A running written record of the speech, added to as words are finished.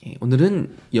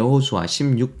오늘은 여호수아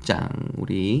 16장,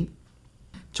 우리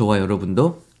저와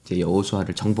여러분도 이제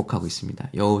여호수아를 정복하고 있습니다.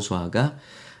 여호수아가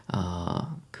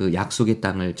그 약속의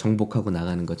땅을 정복하고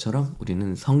나가는 것처럼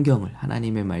우리는 성경을,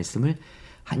 하나님의 말씀을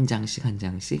한 장씩 한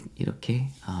장씩 이렇게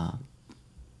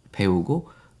배우고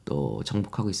또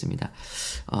정복하고 있습니다.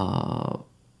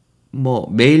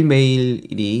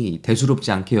 매일매일이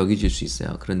대수롭지 않게 여겨질 수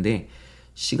있어요. 그런데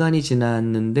시간이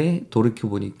지났는데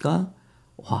돌이켜보니까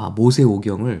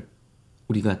모세오경을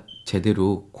우리가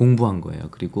제대로 공부한 거예요.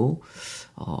 그리고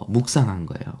묵상한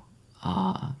거예요.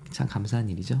 참 감사한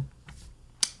일이죠.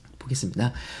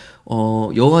 보겠습니다.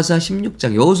 여호수아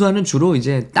 16장. 여호수아는 주로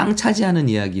이제 땅 차지하는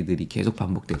이야기들이 계속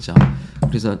반복되죠.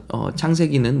 그래서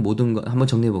창세기는 모든 것, 한번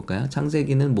정리해 볼까요?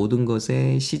 창세기는 모든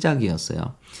것의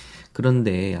시작이었어요.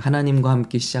 그런데 하나님과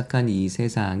함께 시작한 이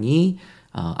세상이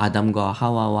아담과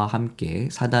하와와 함께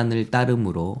사단을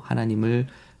따름으로 하나님을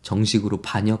정식으로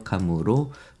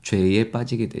반역함으로 죄에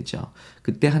빠지게 되죠.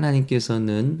 그때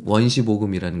하나님께서는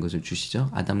원시복음이라는 것을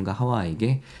주시죠. 아담과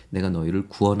하와에게 내가 너희를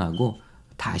구원하고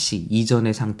다시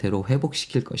이전의 상태로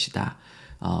회복시킬 것이다.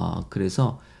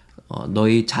 그래서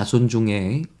너희 자손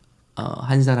중에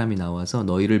한 사람이 나와서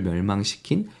너희를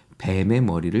멸망시킨 뱀의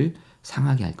머리를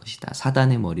상하게 할 것이다.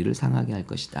 사단의 머리를 상하게 할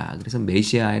것이다. 그래서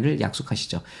메시아를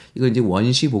약속하시죠. 이걸 이제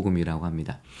원시복음이라고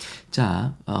합니다.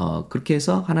 자, 그렇게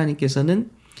해서 하나님께서는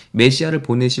메시아를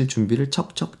보내실 준비를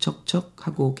척척척척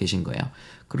하고 계신 거예요.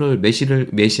 그럴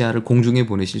메시아를 공중에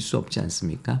보내실 수 없지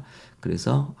않습니까?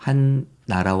 그래서 한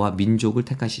나라와 민족을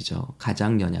택하시죠.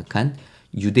 가장 연약한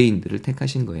유대인들을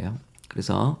택하신 거예요.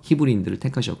 그래서 히브리인들을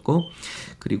택하셨고,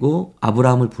 그리고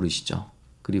아브라함을 부르시죠.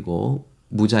 그리고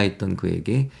무자했던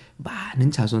그에게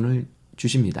많은 자손을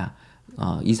주십니다.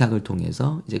 이삭을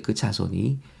통해서 이제 그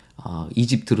자손이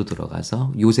이집트로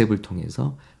들어가서 요셉을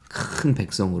통해서 큰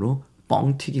백성으로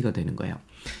뻥튀기가 되는 거예요.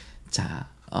 자,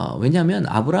 왜냐하면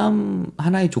아브라함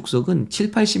하나의 족속은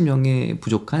 7, 80명에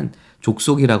부족한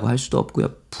족속이라고 할 수도 없고요.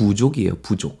 부족이에요,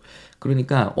 부족.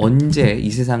 그러니까 언제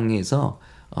이 세상에서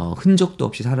흔적도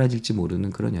없이 사라질지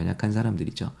모르는 그런 연약한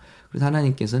사람들이죠. 그래서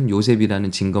하나님께서는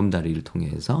요셉이라는 징검다리를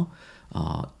통해서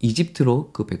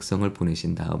이집트로 그 백성을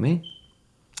보내신 다음에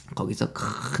거기서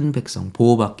큰 백성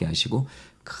보호받게 하시고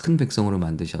큰 백성으로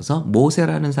만드셔서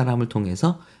모세라는 사람을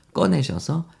통해서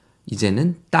꺼내셔서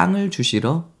이제는 땅을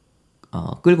주시러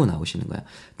끌고 나오시는 거야.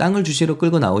 땅을 주시러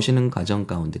끌고 나오시는 과정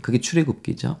가운데, 그게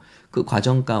출애굽기죠. 그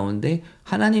과정 가운데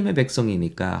하나님의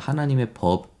백성이니까 하나님의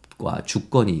법과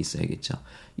주권이 있어야겠죠.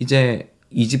 이제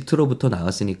이집트로부터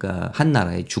나왔으니까 한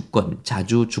나라의 주권,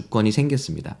 자주 주권이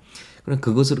생겼습니다. 그럼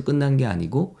그것으로 끝난 게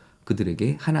아니고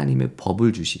그들에게 하나님의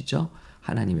법을 주시죠.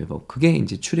 하나님의 법. 그게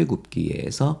이제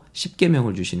출애굽기에서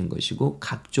 10계명을 주시는 것이고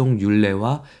각종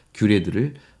율례와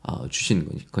규례들을 주시는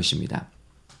것입니다.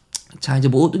 자, 이제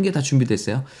모든 게 다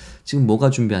준비됐어요. 지금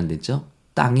뭐가 준비 안 됐죠?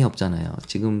 땅이 없잖아요.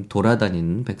 지금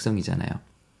돌아다니는 백성이잖아요.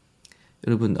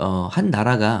 여러분, 한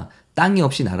나라가 땅이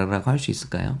없이 나라라고 할 수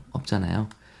있을까요? 없잖아요.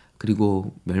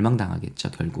 그리고 멸망당하겠죠,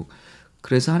 결국.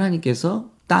 그래서 하나님께서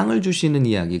땅을 주시는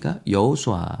이야기가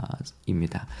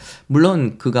여호수아입니다.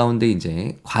 물론 그 가운데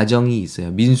이제 과정이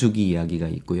있어요. 민수기 이야기가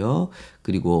있고요.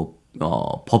 그리고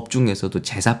법 중에서도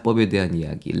제사법에 대한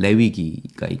이야기,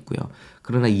 레위기가 있고요.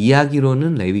 그러나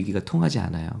이야기로는 레위기가 통하지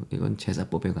않아요. 이건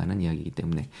제사법에 관한 이야기이기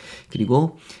때문에.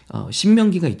 그리고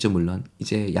신명기가 있죠, 물론.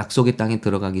 이제 약속의 땅에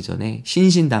들어가기 전에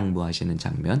신신당부하시는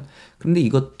장면. 그런데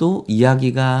이것도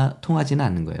이야기가 통하지는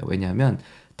않는 거예요. 왜냐하면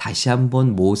다시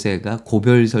한번 모세가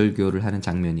고별 설교를 하는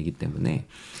장면이기 때문에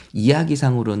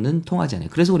이야기상으로는 통하지 않아요.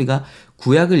 그래서 우리가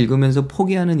구약을 읽으면서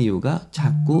포기하는 이유가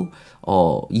자꾸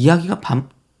이야기가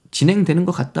진행되는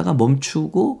것 같다가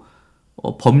멈추고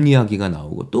법 이야기가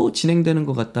나오고 또 진행되는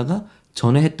것 같다가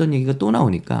전에 했던 얘기가 또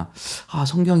나오니까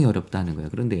성경이 어렵다는 거예요.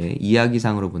 그런데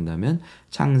이야기상으로 본다면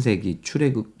창세기,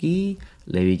 출애굽기,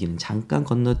 레위기는 잠깐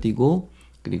건너뛰고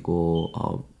그리고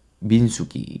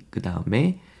민수기, 그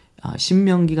다음에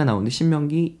신명기가 나오는데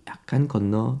신명기 약간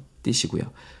건너뛰시고요.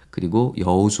 그리고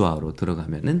여호수아로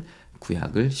들어가면은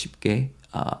구약을 쉽게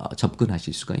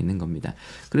접근하실 수가 있는 겁니다.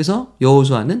 그래서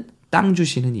여호수아는 땅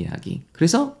주시는 이야기.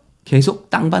 그래서 계속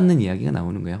땅 받는 이야기가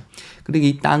나오는 거예요. 그리고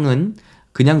이 땅은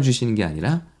그냥 주시는 게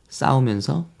아니라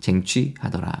싸우면서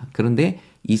쟁취하더라. 그런데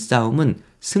이 싸움은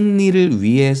승리를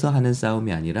위해서 하는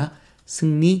싸움이 아니라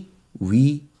승리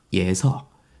위에서,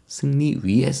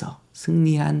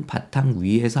 승리한 바탕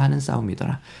위에서 하는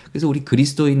싸움이더라. 그래서 우리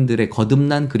그리스도인들의,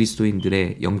 거듭난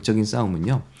그리스도인들의 영적인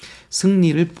싸움은요,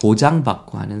 승리를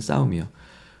보장받고 하는 싸움이요.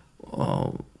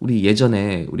 우리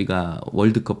예전에 우리가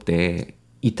월드컵 때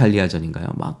이탈리아전인가요?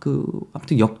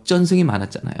 아무튼 역전승이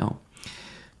많았잖아요.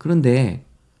 그런데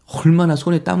얼마나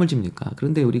손에 땀을 줍니까?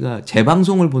 그런데 우리가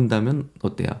재방송을 본다면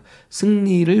어때요?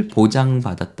 승리를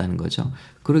보장받았다는 거죠.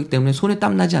 그렇기 때문에 손에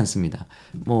땀 나지 않습니다.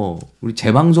 뭐 우리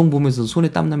재방송 보면서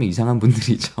손에 땀 나면 이상한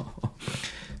분들이죠.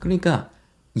 그러니까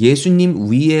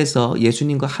예수님 위에서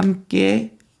예수님과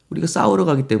함께 우리가 싸우러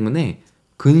가기 때문에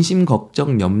근심,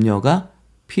 걱정, 염려가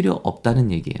필요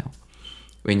없다는 얘기예요.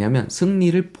 왜냐하면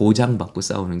승리를 보장받고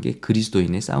싸우는 게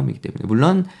그리스도인의 싸움이기 때문에.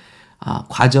 물론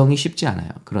과정이 쉽지 않아요.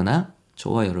 그러나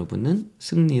저와 여러분은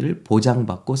승리를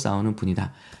보장받고 싸우는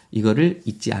분이다. 이거를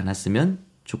잊지 않았으면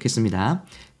좋겠습니다.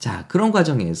 자, 그런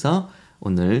과정에서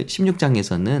오늘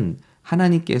 16장에서는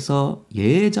하나님께서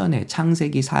예전에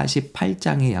창세기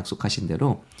 48장에 약속하신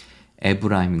대로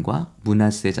에브라임과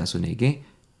므낫세 자손에게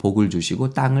복을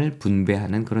주시고 땅을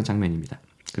분배하는 그런 장면입니다.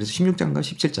 그래서 16장과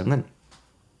 17장은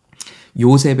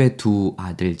요셉의 두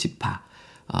아들 지파,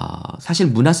 사실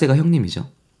므낫세가 형님이죠.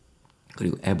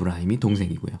 그리고 에브라임이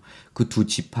동생이고요. 그 두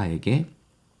지파에게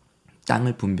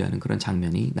땅을 분배하는 그런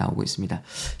장면이 나오고 있습니다.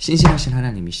 신실하신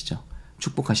하나님이시죠.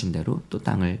 축복하신 대로 또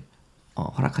땅을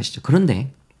허락하시죠.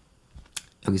 그런데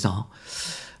여기서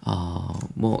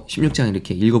뭐 16장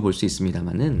이렇게 읽어볼 수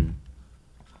있습니다만은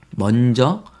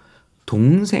먼저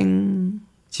동생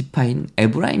지파인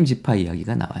에브라임 지파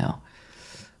이야기가 나와요.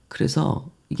 그래서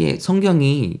이게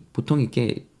성경이 보통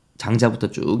이렇게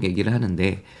장자부터 쭉 얘기를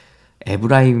하는데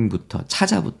에브라임부터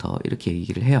차자부터 이렇게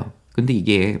얘기를 해요. 근데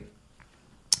이게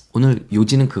오늘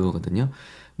요지는 그거거든요.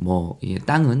 뭐 이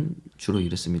땅은 주로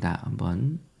이렇습니다.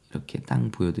 한번 이렇게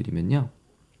땅 보여드리면요.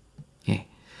 예,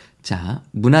 자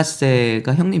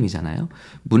므낫세가 형님이잖아요.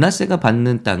 므낫세가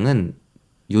받는 땅은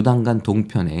요단강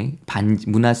동편에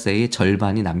므낫세의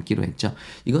절반이 남기로 했죠.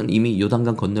 이건 이미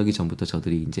요단강 건너기 전부터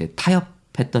저들이 이제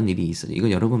타협했던 일이 있어요.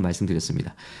 이건 여러 번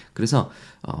말씀드렸습니다. 그래서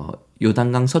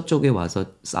요단강 서쪽에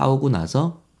와서 싸우고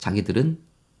나서 자기들은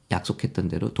약속했던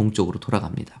대로 동쪽으로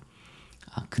돌아갑니다.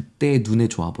 그때 눈에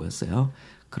좋아 보였어요.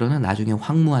 그러나 나중에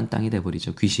황무한 땅이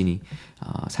돼버리죠. 귀신이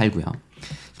살고요.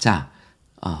 자,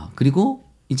 그리고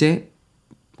이제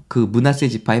그 므낫세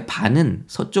지파의 반은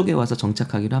서쪽에 와서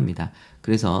정착하기로 합니다.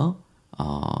 그래서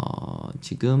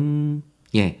지금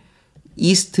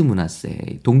이스트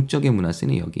므낫세, 동쪽의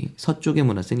므낫세는 여기, 서쪽의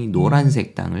므낫세는 이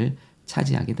노란색 땅을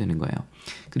차지하게 되는 거예요.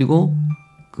 그리고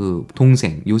그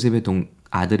동생, 요셉의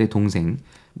아들의 동생,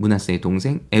 므낫세의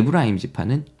동생 에브라임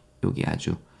지파는 여기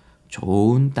아주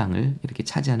좋은 땅을 이렇게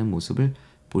차지하는 모습을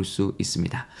볼 수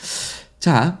있습니다.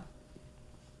 자,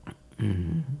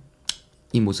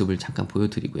 이 모습을 잠깐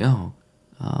보여드리고요.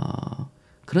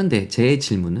 그런데 제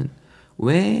질문은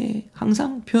왜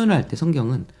항상 표현할 때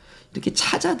성경은 이렇게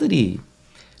차자들이,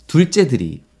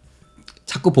 둘째들이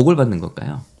자꾸 복을 받는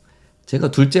걸까요?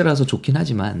 제가 둘째라서 좋긴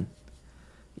하지만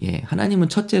하나님은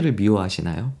첫째를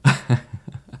미워하시나요?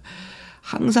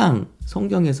 항상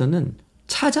성경에서는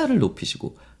차자를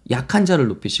높이시고 약한 자를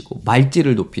높이시고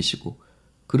말지를 높이시고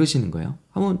그러시는 거예요.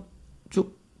 한번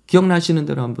쭉 기억나시는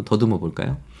대로 한번 더듬어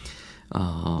볼까요?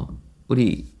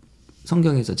 우리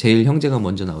성경에서 제일 형제가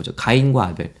먼저 나오죠. 가인과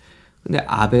아벨. 근데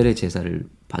아벨의 제사를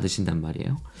받으신단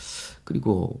말이에요.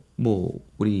 그리고 뭐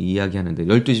우리 이야기하는데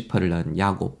 12지파를 낳은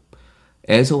야곱.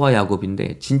 에서와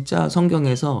야곱인데 진짜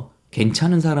성경에서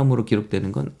괜찮은 사람으로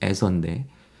기록되는 건 에서인데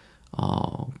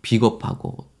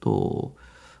비겁하고 또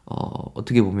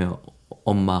어떻게 보면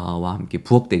엄마와 함께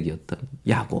부엌대기였던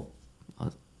야곱.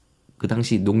 그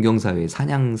당시 농경사회,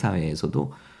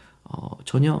 사냥사회에서도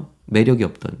전혀 매력이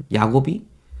없던 야곱이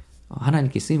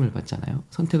하나님께 쓰임을 받잖아요.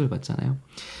 선택을 받잖아요.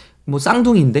 뭐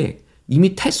쌍둥이인데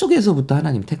이미 태 속에서부터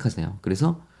하나님 택하세요.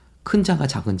 그래서 큰 자가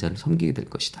작은 자를 섬기게 될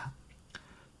것이다.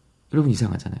 여러분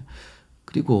이상하잖아요.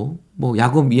 그리고 뭐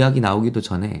야곱 이야기 나오기도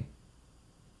전에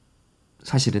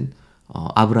사실은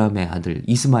아브라함의 아들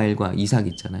이스마엘과 이삭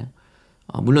있잖아요.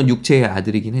 물론 육체의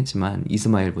아들이긴 했지만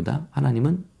이스마엘보다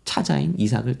하나님은 차자인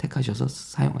이삭을 택하셔서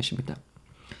사용하십니다.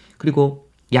 그리고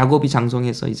야곱이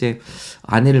장성해서 이제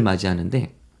아내를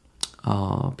맞이하는데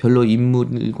별로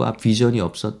인물과 비전이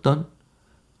없었던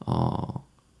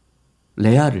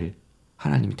레아를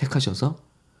하나님이 택하셔서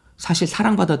사실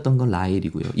사랑받았던 건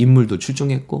라헬이고요. 인물도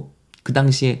출중했고 그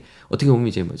당시에 어떻게 보면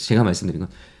이제 제가 말씀드린 건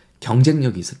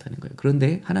경쟁력이 있었다는 거예요.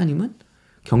 그런데 하나님은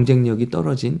경쟁력이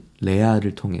떨어진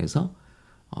레아를 통해서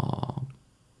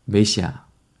메시아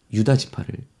유다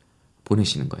지파를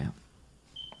보내시는 거예요.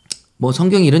 뭐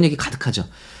성경에 이런 얘기 가득하죠.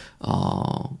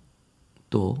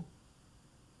 또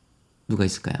누가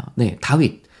있을까요? 네,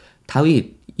 다윗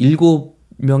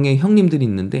 7명의 형님들이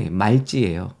있는데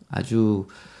말지예요. 아주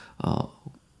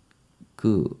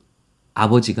그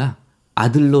아버지가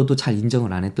아들로도 잘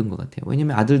인정을 안 했던 것 같아요.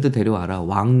 왜냐면 아들도 데려와라.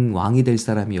 왕이 될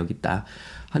사람이 여기 있다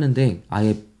하는데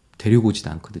아예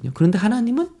데려오지도 않거든요. 그런데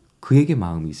하나님은 그에게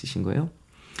마음이 있으신 거예요.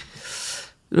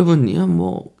 여러분,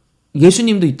 뭐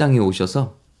예수님도 이 땅에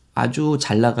오셔서 아주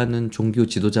잘 나가는 종교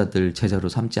지도자들 제자로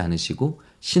삼지 않으시고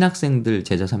신학생들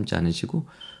제자 삼지 않으시고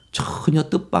전혀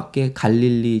뜻밖의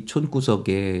갈릴리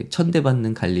촌구석에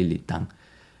천대받는 갈릴리 땅.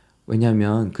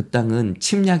 왜냐하면 그 땅은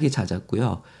침략이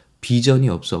잦았고요. 비전이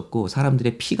없었고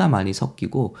사람들의 피가 많이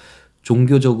섞이고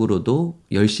종교적으로도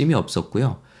열심이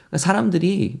없었고요. 그러니까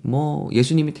사람들이 뭐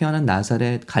예수님이 태어난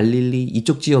나사렛, 갈릴리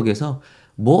이쪽 지역에서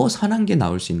뭐 선한 게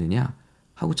나올 수 있느냐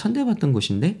하고 천대받던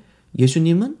곳인데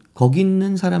예수님은 거기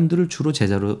있는 사람들을 주로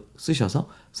제자로 쓰셔서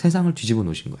세상을 뒤집어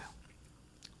놓으신 거예요.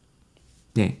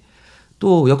 네.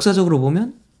 또 역사적으로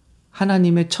보면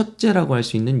하나님의 첫째라고 할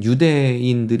수 있는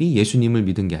유대인들이 예수님을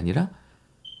믿은 게 아니라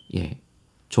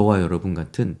저와 여러분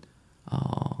같은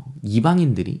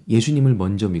이방인들이 예수님을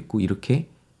먼저 믿고 이렇게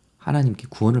하나님께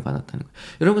구원을 받았다는 거예요.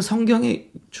 여러분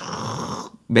성경의 쭉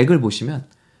맥을 보시면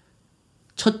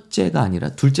첫째가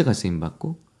아니라 둘째가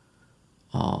쓰임받고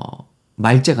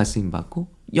말째가 쓰임받고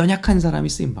연약한 사람이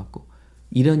쓰임받고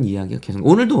이런 이야기가 계속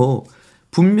오늘도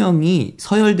분명히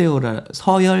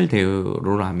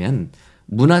서열대로라면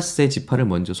므낫세 지파를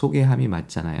먼저 소개함이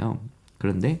맞잖아요.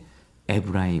 그런데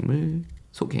에브라임을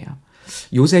소개해요.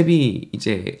 요셉이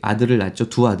이제 아들을 낳죠.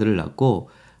 두 아들을 낳고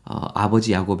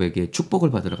아버지 야곱에게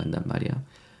축복을 받으러 간단 말이에요.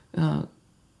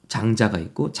 장자가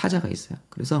있고 차자가 있어요.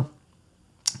 그래서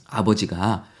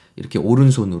아버지가 이렇게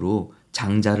오른손으로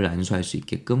장자를 안수할 수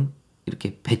있게끔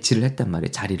이렇게 배치를 했단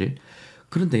말이에요. 자리를.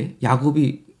 그런데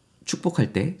야곱이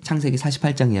축복할 때 창세기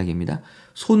 48장 이야기입니다.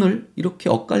 손을 이렇게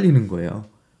엇갈리는 거예요.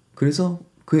 그래서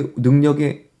그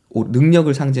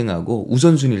능력을 상징하고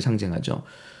우선순위를 상징하죠.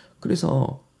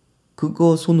 그래서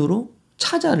그거 손으로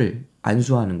차자를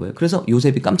안수하는 거예요. 그래서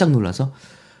요셉이 깜짝 놀라서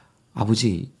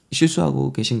아버지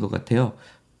실수하고 계신 것 같아요.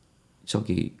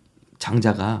 저기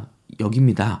장자가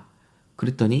여기입니다.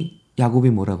 그랬더니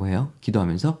야곱이 뭐라고 해요?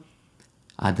 기도하면서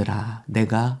아들아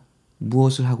내가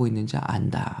무엇을 하고 있는지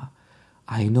안다.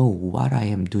 I know what I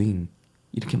am doing.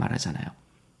 이렇게 말하잖아요.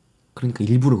 그러니까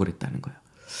일부러 그랬다는 거예요.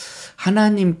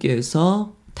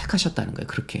 하나님께서 택하셨다는 거예요.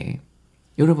 그렇게.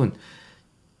 여러분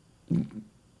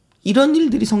이런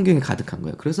일들이 성경에 가득한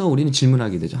거예요. 그래서 우리는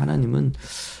질문하게 되죠. 하나님은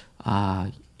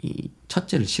이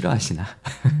첫째를 싫어하시나?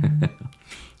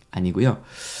 아니고요.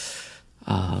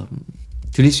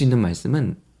 드릴 수 있는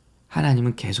말씀은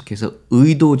하나님은 계속해서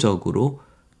의도적으로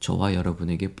저와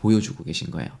여러분에게 보여주고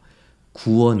계신 거예요.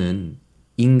 구원은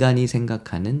인간이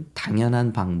생각하는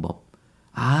당연한 방법.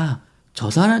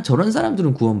 저런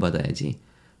사람들은 구원받아야지.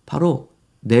 바로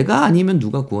내가 아니면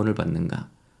누가 구원을 받는가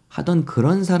하던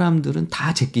그런 사람들은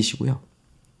다 제끼시고요.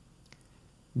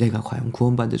 내가 과연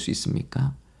구원받을 수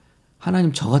있습니까?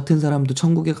 하나님 저 같은 사람도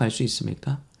천국에 갈 수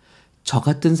있습니까? 저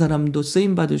같은 사람도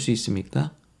쓰임받을 수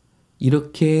있습니까?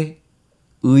 이렇게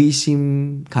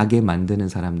의심 가게 만드는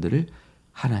사람들을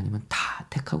하나님은 다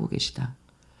택하고 계시다.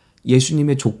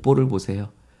 예수님의 족보를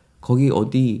보세요. 거기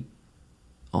어디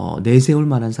내세울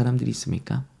만한 사람들이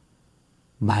있습니까?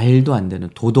 말도 안 되는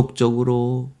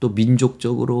도덕적으로 또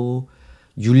민족적으로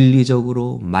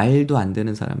윤리적으로 말도 안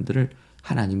되는 사람들을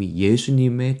하나님이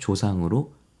예수님의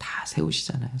조상으로 다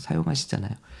세우시잖아요.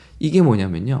 사용하시잖아요. 이게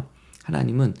뭐냐면요.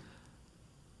 하나님은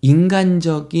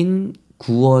인간적인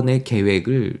구원의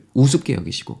계획을 우습게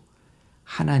여기시고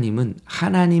하나님은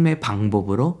하나님의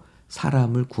방법으로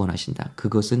사람을 구원하신다.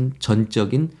 그것은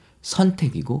전적인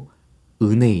선택이고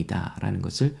은혜이다라는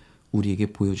것을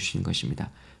우리에게 보여주시는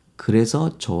것입니다.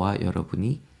 그래서 저와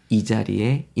여러분이 이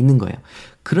자리에 있는 거예요.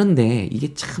 그런데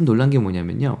이게 참 놀란 게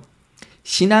뭐냐면요.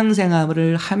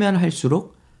 신앙생활을 하면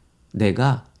할수록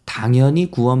내가 당연히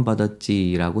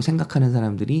구원받았지라고 생각하는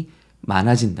사람들이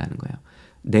많아진다는 거예요.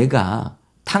 내가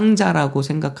탕자라고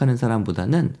생각하는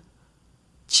사람보다는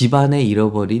집안에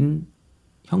잃어버린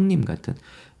형님 같은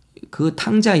그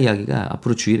탕자 이야기가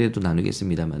앞으로 주일에도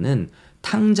나누겠습니다만은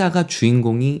탕자가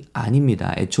주인공이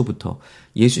아닙니다. 애초부터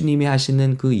예수님이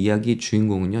하시는 그 이야기의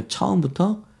주인공은요.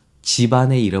 처음부터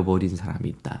집안에 잃어버린 사람이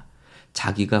있다.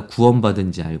 자기가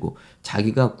구원받은지 알고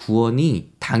자기가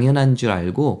구원이 당연한 줄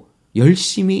알고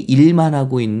열심히 일만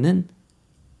하고 있는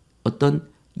어떤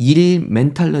일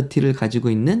멘탈리티를 가지고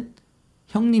있는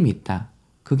형님이 있다.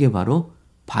 그게 바로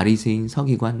바리새인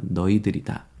서기관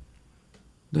너희들이다.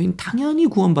 너희는 당연히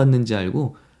구원받는지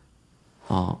알고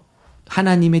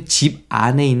하나님의 집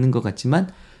안에 있는 것 같지만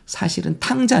사실은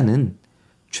탕자는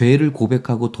죄를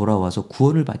고백하고 돌아와서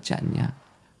구원을 받지 않냐.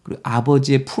 그리고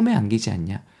아버지의 품에 안기지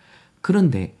않냐.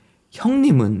 그런데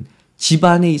형님은 집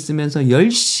안에 있으면서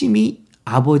열심히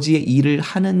아버지의 일을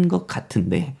하는 것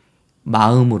같은데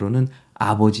마음으로는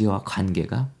아버지와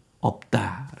관계가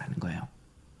없다라는 거예요.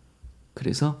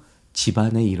 그래서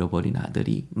집안에 잃어버린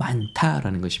아들이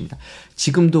많다라는 것입니다.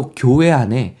 지금도 교회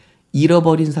안에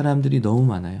잃어버린 사람들이 너무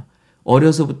많아요.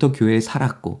 어려서부터 교회에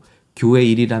살았고 교회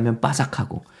일이라면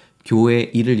빠삭하고 교회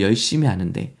일을 열심히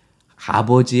하는데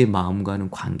아버지의 마음과는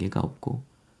관계가 없고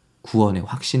구원의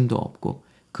확신도 없고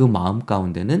그 마음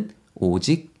가운데는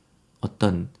오직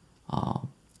어떤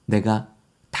내가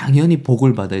당연히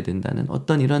복을 받아야 된다는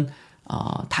어떤 이런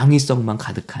당위성만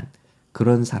가득한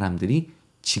그런 사람들이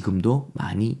지금도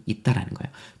많이 있다라는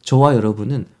거예요. 저와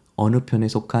여러분은 어느 편에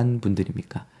속한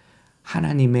분들입니까?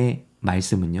 하나님의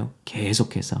말씀은요,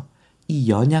 계속해서 이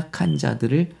연약한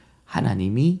자들을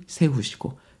하나님이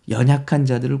세우시고 연약한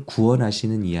자들을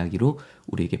구원하시는 이야기로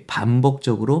우리에게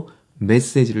반복적으로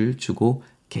메시지를 주고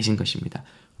계신 것입니다.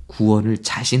 구원을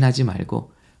자신하지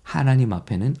말고 하나님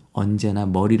앞에는 언제나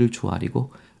머리를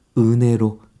조아리고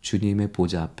은혜로 주님의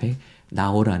보좌 앞에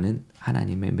나오라는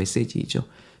하나님의 메시지이죠.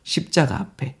 십자가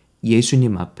앞에,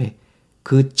 예수님 앞에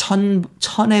그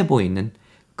천해 보이는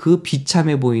그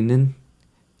비참해 보이는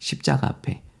십자가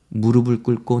앞에 무릎을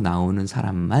꿇고 나오는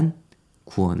사람만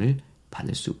구원을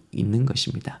받을 수 있는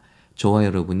것입니다. 저와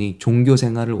여러분이 종교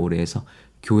생활을 오래 해서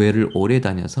교회를 오래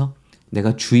다녀서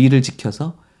내가 주의를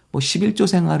지켜서 11조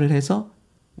생활을 해서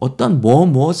어떤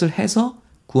무엇을 해서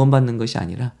구원받는 것이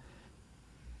아니라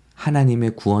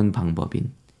하나님의 구원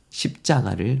방법인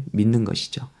십자가를 믿는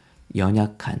것이죠.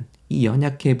 이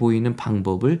연약해 보이는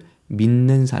방법을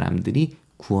믿는 사람들이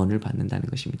구원을 받는다는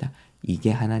것입니다.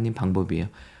 이게 하나님 방법이에요.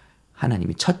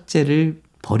 하나님이 첫째를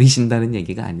버리신다는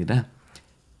얘기가 아니라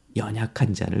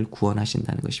연약한 자를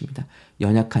구원하신다는 것입니다.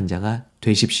 연약한 자가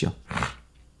되십시오.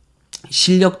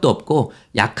 실력도 없고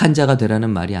약한 자가 되라는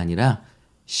말이 아니라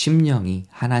심령이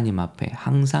하나님 앞에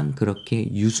항상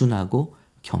그렇게 유순하고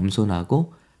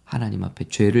겸손하고 하나님 앞에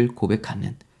죄를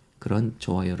고백하는 그런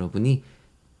저와 여러분이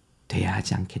돼야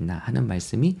하지 않겠나 하는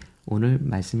말씀이 오늘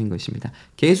말씀인 것입니다.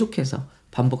 계속해서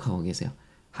반복하고 계세요.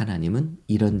 하나님은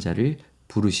이런 자를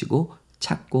부르시고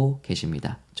찾고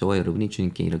계십니다. 저와 여러분이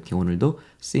주님께 이렇게 오늘도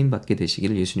쓰임받게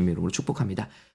되시기를 예수님의 이름으로 축복합니다.